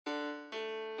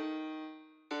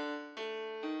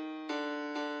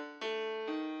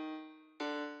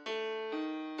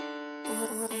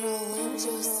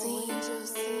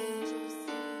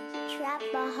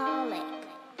Trapaholic.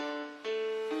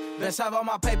 Best have all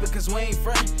my paper cause we ain't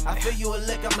frontin'. I feel you a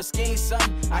lick, I'm a scheme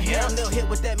something. I hear them, they'll hit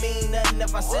what that mean nothing.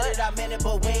 If I said it, I meant it,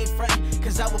 but we ain't frontin'.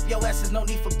 Cause I whoop your asses, no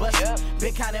need for bustin'.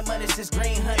 Big counting money since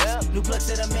green hunts. New plugs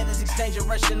to the minutes, exchanging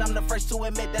Russian. I'm the first to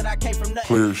admit that I came from nothing.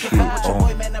 Clear shit, with your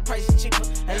boy, man, the price is cheaper.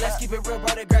 And let's keep it real,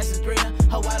 bro, the grass is greener.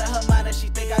 Her out of her mind and she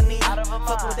think I need her.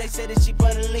 Fuck what they said that she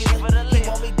put a leader. He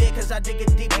want me dead cause I dig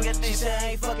it deeper. She said I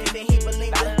ain't fucking, then he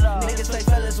believe it. Niggas play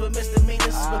fellas with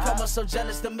misdemeanors. Become so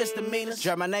jealous, the misdemeanors.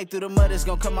 Drag my name through the mud, it's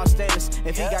gon' come out stainless.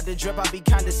 If he got the drip, I be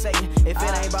condescending. If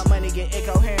it ain't about money, get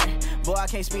incoherent. Boy, I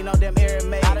can't speak no damn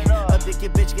Aramaic. Up dick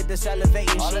your bitch, get the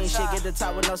salivating. She ain't shit, get the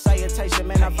top with no salutation.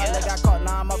 Man, I finally got caught,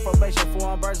 now I'm on probation.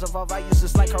 4 birds of off, I used to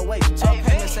slank her waist. Talk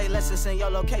payment, say less, it's in your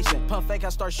location. Pump fake, I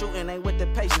start shooting, ain't with the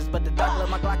patience. But the dark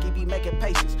my Glocky be making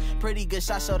patience. Pretty good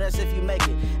shot, so that's if you make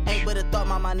it. Ain't but a thought,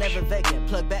 my mind never vacant.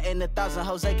 Plug that in 1,000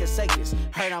 Jose Canseco's.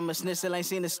 Heard I'm a snitch, still ain't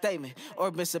seen a statement.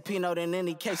 Or been subpoenaed in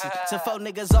any cases. So 4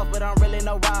 niggas off, but I'm really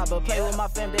no robber. Play with my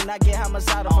fam, then I get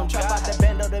homicidal. From trap out the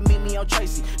bando to meet me on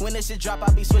Tracy. When this shit drop,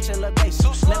 I be switching little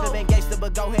bases. Never been gangster,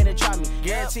 but go ahead and try me.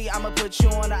 Guarantee I'ma put you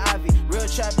on the Ivy. Real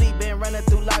trap lead, been running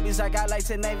through lobbies. I got like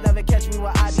 10 names, never catch me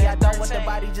with ID. I don't want the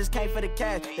body, just came for the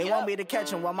cash. They want me to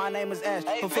catch him while my name is Ash.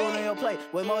 For food on your plate,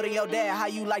 with more than your dad. How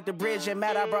you like the bridge and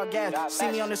mad I brought gas. See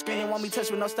me on the screen and want me touch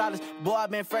with no stylist. Boy, I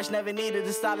been fresh, never needed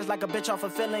the stylist. Like a bitch off a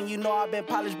feeling, you know I been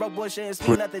polished, broke bullshit and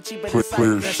speak nothing cheaper than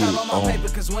sight. That's all on my paper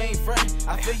cause we ain't frontin'.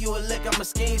 I feel you a lick, I'm a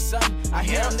scheme something. I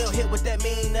hear them, they'll hit what that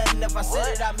mean nothing. If I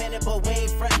said it, I meant it, but we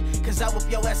ain't frontin'. Cause I whoop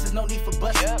your asses, no need for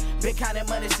bustin'. Big counting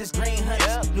money since green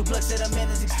hunts. New plugs to the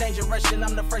minutes, exchanging Russian.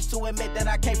 I'm the first to admit that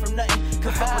I came from nothing.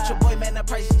 Cause fuck with your boy, man, the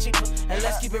price is cheaper. And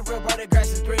let's keep it real, bro, the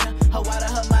grass is greener. Her out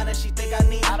of her mind and she think I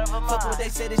need her. Fuck what they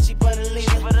said that she put a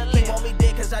leader. He want me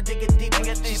dead cause I dig it deeper.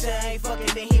 She said I ain't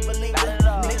fucking, then he believe it.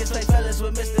 Niggas play fellas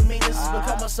with misdemeanors.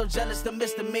 Become so jealous, the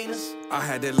misdemeanors. I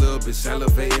had that little bitch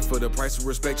salivating for the price of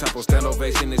respect. Chop on stand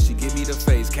ovation and she give me the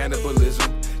face.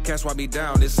 Cannibalism. Can't swap me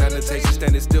down, it's sanitation.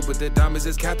 Standing still, but the diamonds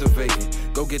is captivating.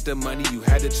 Go get the money, you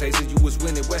had to chase it. You was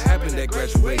winning, what happened at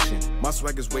graduation? My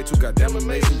swag is way too goddamn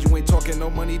amazing. You ain't talking no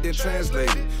money, then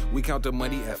translate it. We count the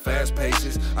money at fast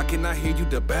paces. I cannot hear you,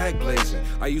 the bag blazing.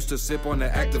 I used to sip on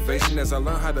the activation as I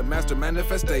learned how to master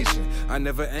manifestation. I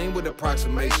never aim with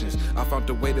approximations. I found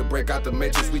the way to break out the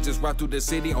matrix. We just ride through the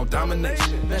city on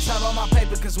domination. Best have all my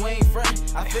paper cause we ain't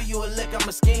frontin'. I feel you a lick, I'm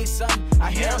a scheme something. I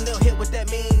hear them, they'll hit what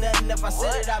that mean nothing. If I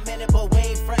said it, I meant it, but we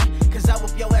ain't frontin'. Cause I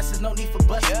whoop your asses, no need for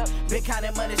bustin'. Big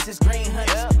counting money since green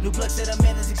hunts. New plugs to the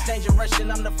minutes, exchanging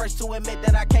Russian. I'm the first to admit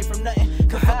that I came from nothing.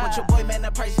 Cause fuck with your boy, man,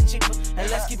 the price is cheaper. And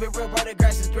let's keep it real, bro, the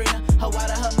grass is greener. Her out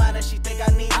of her mind and she think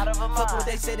I need her. Fuck what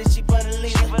they said that she put a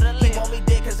leader. He want me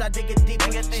dead cause I dig it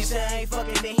deeper. She said I ain't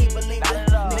fucking, then he believe it.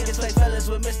 Niggas play fellas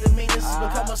with misdemeanors.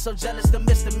 Become so jealous, the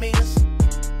misdemeanors.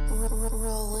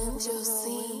 Roll into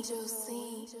scene.